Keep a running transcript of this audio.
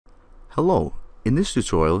Hello, in this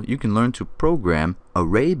tutorial you can learn to program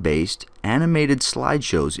array-based animated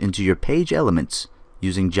slideshows into your page elements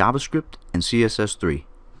using JavaScript and CSS3.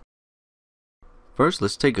 First,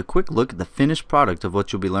 let's take a quick look at the finished product of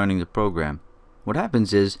what you'll be learning to program. What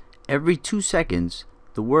happens is every 2 seconds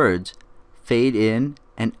the words fade in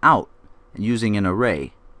and out using an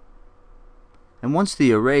array. And once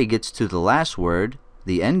the array gets to the last word,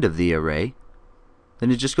 the end of the array,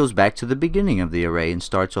 then it just goes back to the beginning of the array and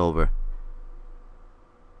starts over.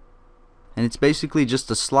 And it's basically just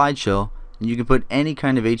a slideshow, and you can put any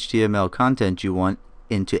kind of HTML content you want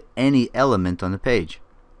into any element on the page.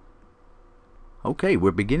 Okay,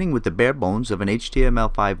 we're beginning with the bare bones of an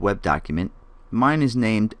HTML5 web document. Mine is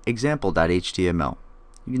named example.html.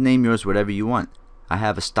 You can name yours whatever you want. I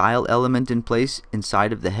have a style element in place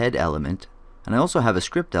inside of the head element, and I also have a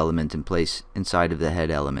script element in place inside of the head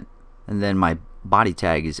element. And then my body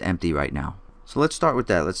tag is empty right now. So let's start with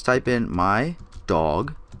that. Let's type in my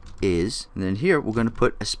dog is, and then here we're going to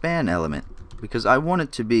put a span element because I want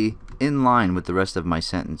it to be in line with the rest of my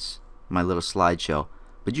sentence, my little slideshow.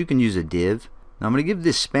 But you can use a div. Now I'm going to give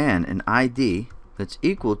this span an ID that's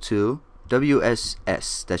equal to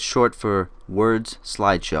WSS. That's short for words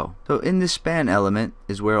slideshow. So in this span element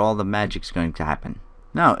is where all the magic's going to happen.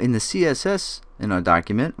 Now in the CSS in our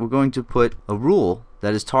document, we're going to put a rule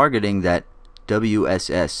that is targeting that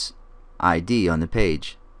WSS ID on the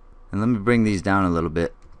page. And let me bring these down a little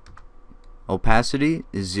bit. Opacity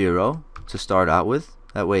is 0 to start out with.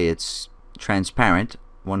 That way it's transparent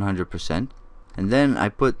 100%. And then I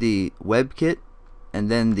put the WebKit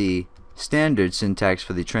and then the standard syntax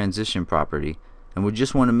for the transition property. And we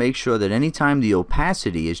just want to make sure that anytime the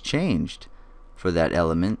opacity is changed for that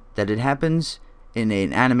element, that it happens in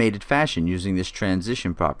an animated fashion using this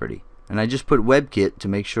transition property. And I just put WebKit to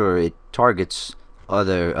make sure it targets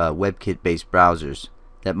other WebKit based browsers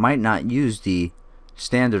that might not use the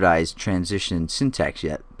standardized transition syntax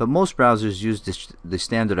yet, but most browsers use the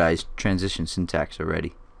standardized transition syntax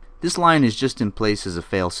already. This line is just in place as a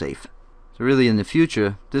failsafe. So really in the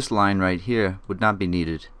future, this line right here would not be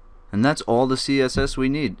needed. And that's all the CSS we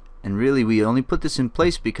need. And really we only put this in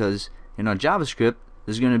place because in our JavaScript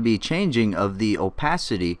there's going to be changing of the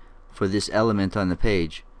opacity for this element on the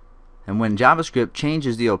page. And when JavaScript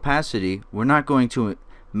changes the opacity, we're not going to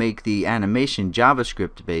make the animation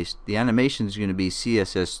JavaScript based. The animation is going to be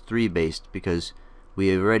CSS3 based because we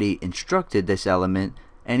have already instructed this element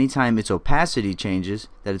anytime its opacity changes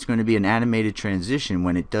that it's going to be an animated transition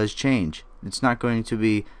when it does change. It's not going to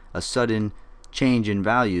be a sudden change in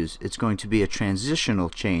values. It's going to be a transitional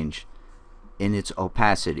change in its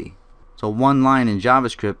opacity. So one line in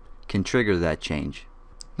JavaScript can trigger that change.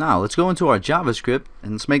 Now let's go into our JavaScript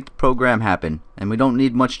and let's make the program happen. And we don't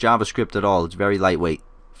need much JavaScript at all. It's very lightweight.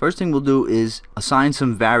 First thing we'll do is assign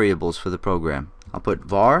some variables for the program. I'll put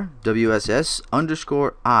var WSS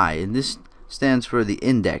underscore I, and this stands for the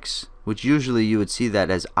index, which usually you would see that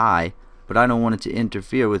as I, but I don't want it to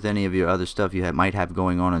interfere with any of your other stuff you might have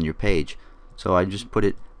going on your page. So I just put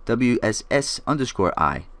it WSS underscore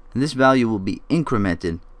I, and this value will be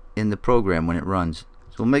incremented in the program when it runs.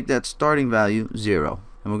 So we'll make that starting value 0,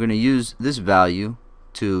 and we're going to use this value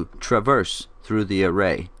to traverse through the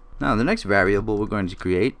array. Now the next variable we're going to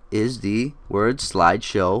create is the word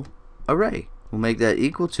slideshow array. We'll make that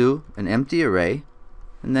equal to an empty array,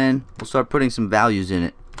 and then we'll start putting some values in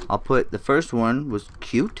it. I'll put the first one was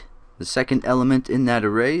cute. The second element in that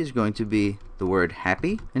array is going to be the word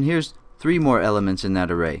happy, and here's 3 more elements in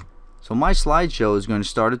that array. So my slideshow is going to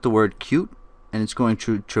start at the word cute, and it's going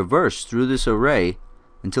to traverse through this array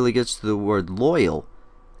until it gets to the word loyal,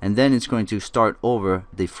 and then it's going to start over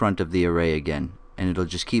the front of the array again, and it'll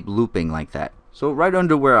just keep looping like that. So right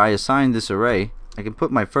under where I assigned this array, I can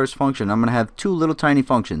put my first function. I'm going to have 2 little tiny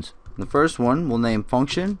functions. The first one we'll name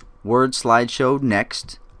function word slideshow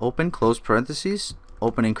next, open close parentheses,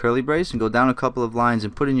 opening curly brace, and go down a couple of lines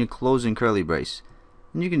and put in your closing curly brace.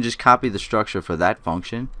 And you can just copy the structure for that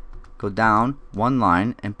function, go down 1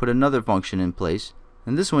 line and put another function in place,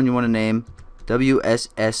 and this one you want to name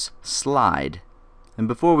WSS slide. And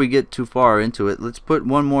before we get too far into it, let's put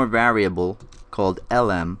one more variable called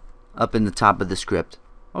lm up in the top of the script.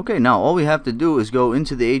 Okay, now all we have to do is go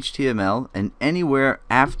into the HTML, and anywhere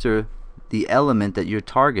after the element that you're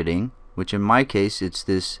targeting, which in my case it's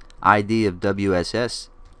this ID of WSS,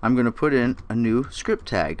 I'm going to put in a new script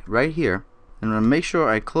tag right here, and I'm going to make sure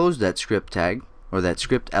I close that script tag or that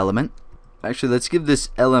script element. Actually, let's give this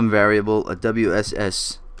lm variable a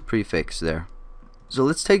WSS prefix there. So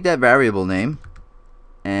let's take that variable name,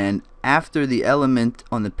 and after the element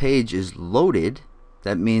on the page is loaded,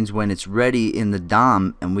 that means when it's ready in the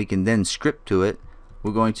DOM and we can then script to it,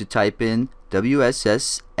 we're going to type in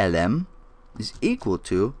WSSLM is equal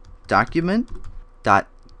to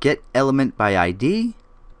document.getElementById.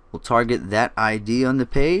 We'll target that ID on the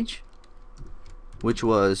page, which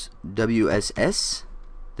was WSS,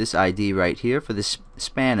 this ID right here for this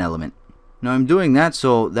span element. Now I'm doing that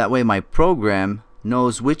so that way my program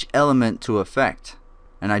knows which element to affect,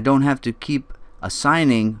 and I don't have to keep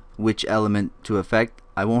assigning which element to affect.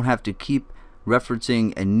 I won't have to keep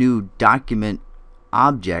referencing a new document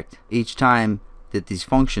object each time that these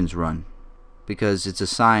functions run, because it's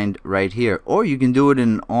assigned right here. Or you can do it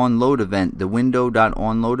in an onload event, the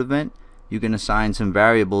window.onload event. You can assign some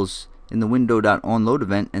variables in the window.onload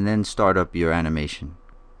event and then start up your animation.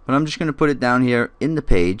 But I'm just going to put it down here in the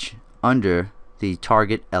page under the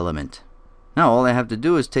target element. Now all I have to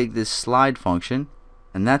do is take this slide function,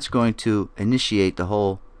 and that's going to initiate the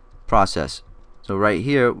whole process. So right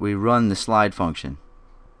here we run the slide function,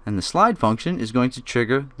 and the slide function is going to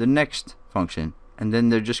trigger the next function, and then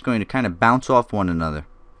they're just going to kind of bounce off one another.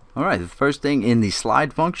 Alright, the first thing in the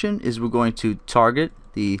slide function is we're going to target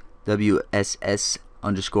the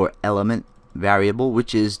WSS_element variable,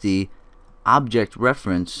 which is the object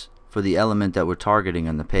reference for the element that we're targeting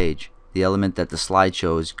on the page, the element that the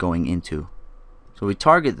slideshow is going into. So we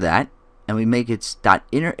target that, and we make its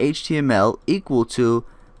 .innerHTML equal to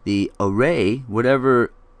the array,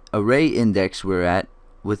 whatever array index we're at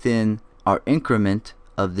within our increment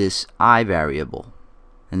of this I variable.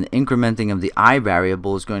 And the incrementing of the I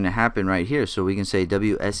variable is going to happen right here. So we can say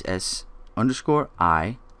WSS_I++.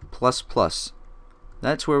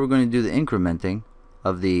 That's where we're going to do the incrementing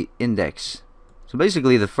of the index. So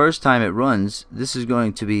basically the first time it runs, this is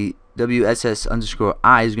going to be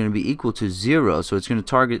WSS_I is going to be equal to 0, so it's going to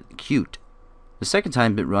target cute. The second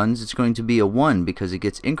time it runs, it's going to be a 1 because it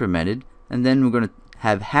gets incremented, and then we're going to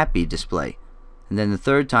have happy display. And then the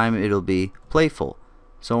third time it'll be playful,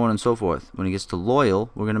 so on and so forth. When it gets to loyal,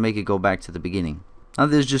 we're going to make it go back to the beginning. Now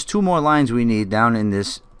there's just 2 more lines we need down in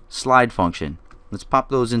this slide function. Let's pop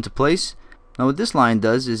those into place. Now what this line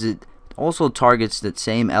does is it also targets that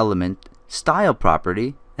same element, style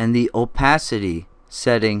property, and the opacity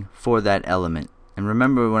setting for that element. And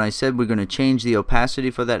remember when I said we're going to change the opacity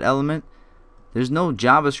for that element, there's no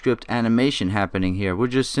JavaScript animation happening here. We're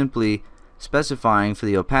just simply specifying for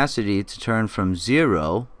the opacity to turn from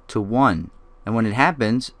 0 to 1. And when it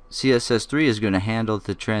happens, CSS3 is going to handle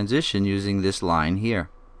the transition using this line here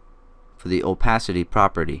for the opacity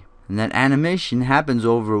property. And that animation happens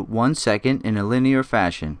over 1 second in a linear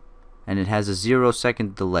fashion, and it has a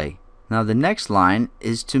 0-second delay. Now the next line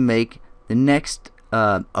is to make the next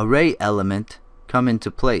array element come into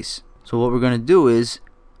place. So what we're going to do is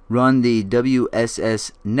run the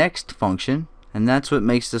WSSNext function, and that's what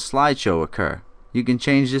makes the slideshow occur. You can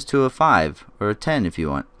change this to a 5 or a 10 if you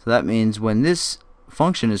want. So that means when this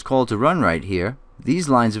function is called to run right here, these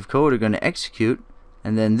lines of code are going to execute,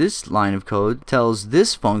 and then this line of code tells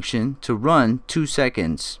this function to run 2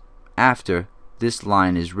 seconds after this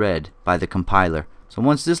line is read by the compiler. So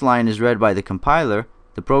once this line is read by the compiler,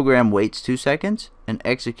 the program waits 2 seconds and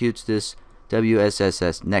executes this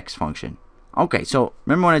WSSNext function. Okay, so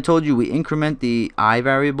remember when I told you we increment the I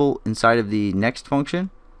variable inside of the next function?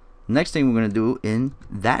 The next thing we're going to do in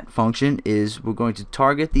that function is we're going to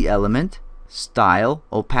target the element, style,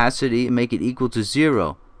 opacity, and make it equal to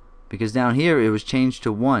 0. Because down here it was changed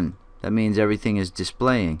to 1. That means everything is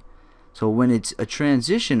displaying. So when it's a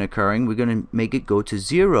transition occurring, we're going to make it go to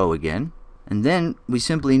 0 again. And then we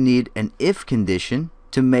simply need an if condition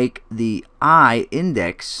to make the I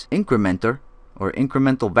index incrementer or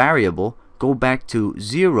incremental variable go back to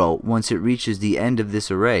 0 once it reaches the end of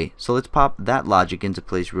this array. So let's pop that logic into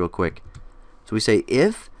place real quick. So we say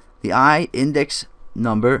if the I index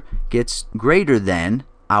number gets greater than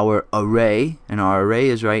our array, and our array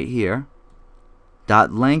is right here,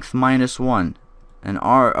 dot length -1, and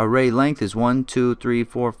our array length is 1, 2, 3,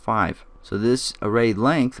 4, 5. So this array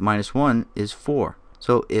length -1 is 4.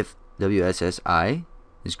 So if WSSI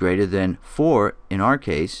is greater than 4 in our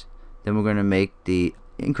case, then we're going to make the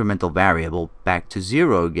incremental variable back to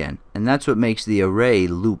 0 again, and that's what makes the array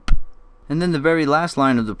loop. And then the very last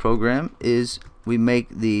line of the program is we make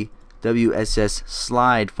the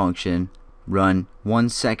WSSSlide function run 1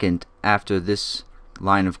 second after this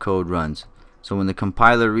line of code runs. So when the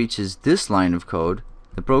compiler reaches this line of code,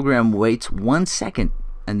 the program waits 1 second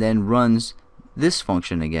and then runs this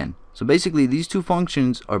function again. So basically these two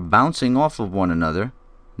functions are bouncing off of one another.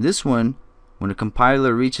 This one, when a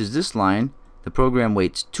compiler reaches this line, the program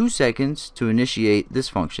waits 2 seconds to initiate this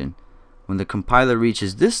function. When the compiler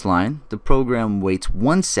reaches this line, the program waits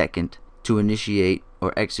 1 second to initiate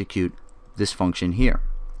or execute this function here.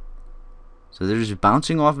 So they're just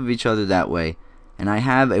bouncing off of each other that way. And I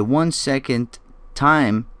have a 1 second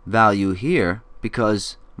time value here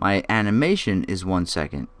because my animation is 1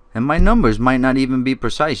 second. And my numbers might not even be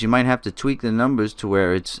precise. You might have to tweak the numbers to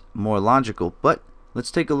where it's more logical. But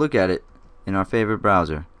let's take a look at it in our favorite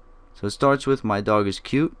browser. So it starts with my dog is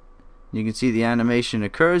cute. You can see the animation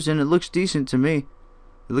occurs and it looks decent to me.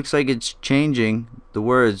 It looks like it's changing the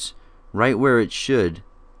words right where it should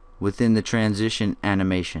within the transition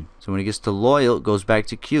animation. So when it gets to loyal, it goes back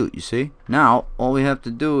to cute, you see? Now, all we have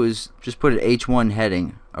to do is just put an H1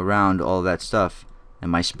 heading around all that stuff.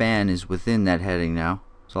 And my span is within that heading now.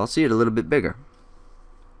 So I'll see it a little bit bigger.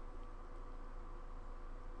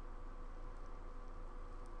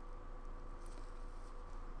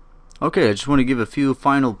 Okay, I just want to give a few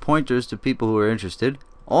final pointers to people who are interested.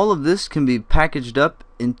 All of this can be packaged up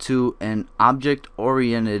into an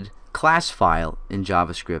object-oriented class file in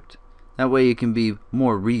JavaScript. That way it can be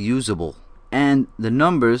more reusable. And the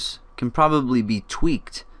numbers can probably be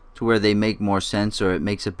tweaked to where they make more sense or it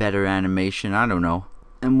makes a better animation, I don't know.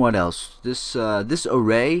 And what else? This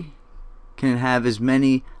array can have as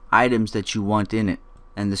many items that you want in it.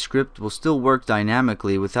 And the script will still work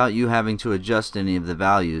dynamically without you having to adjust any of the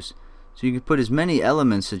values. So you can put as many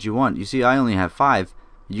elements that you want. You see, I only have 5.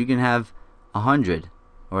 You can have 100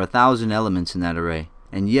 or 1,000 elements in that array.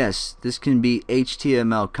 And yes, this can be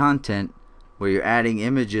HTML content where you're adding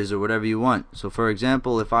images or whatever you want. So for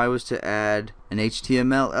example, if I was to add an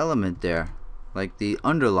HTML element there, like the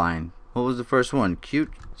underline, what was the first one?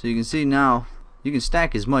 Cute. So you can see now you can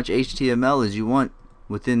stack as much HTML as you want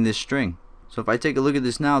within this string. So if I take a look at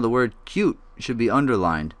this now, the word cute should be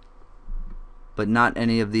underlined, but not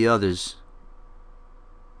any of the others.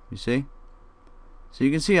 You see? So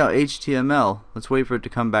you can see how HTML, let's wait for it to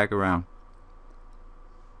come back around.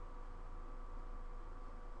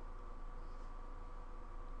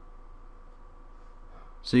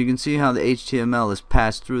 So you can see how the HTML is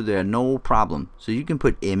passed through there, no problem. So you can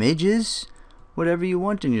put images, whatever you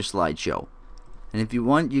want in your slideshow. And if you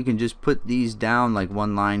want, you can just put these down like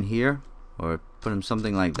one line here, or put them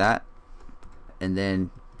something like that. And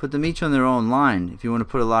then put them each on their own line if you want to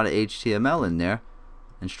put a lot of HTML in there,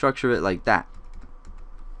 and structure it like that.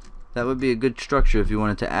 That would be a good structure if you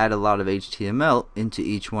wanted to add a lot of HTML into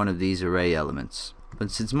each one of these array elements.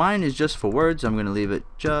 But since mine is just for words, I'm going to leave it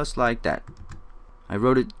just like that. I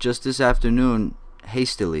wrote it just this afternoon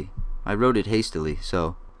hastily.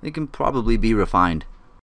 So it can probably be refined.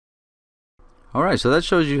 Alright, so that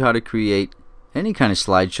shows you how to create any kind of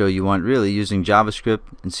slideshow you want really using JavaScript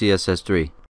and CSS3.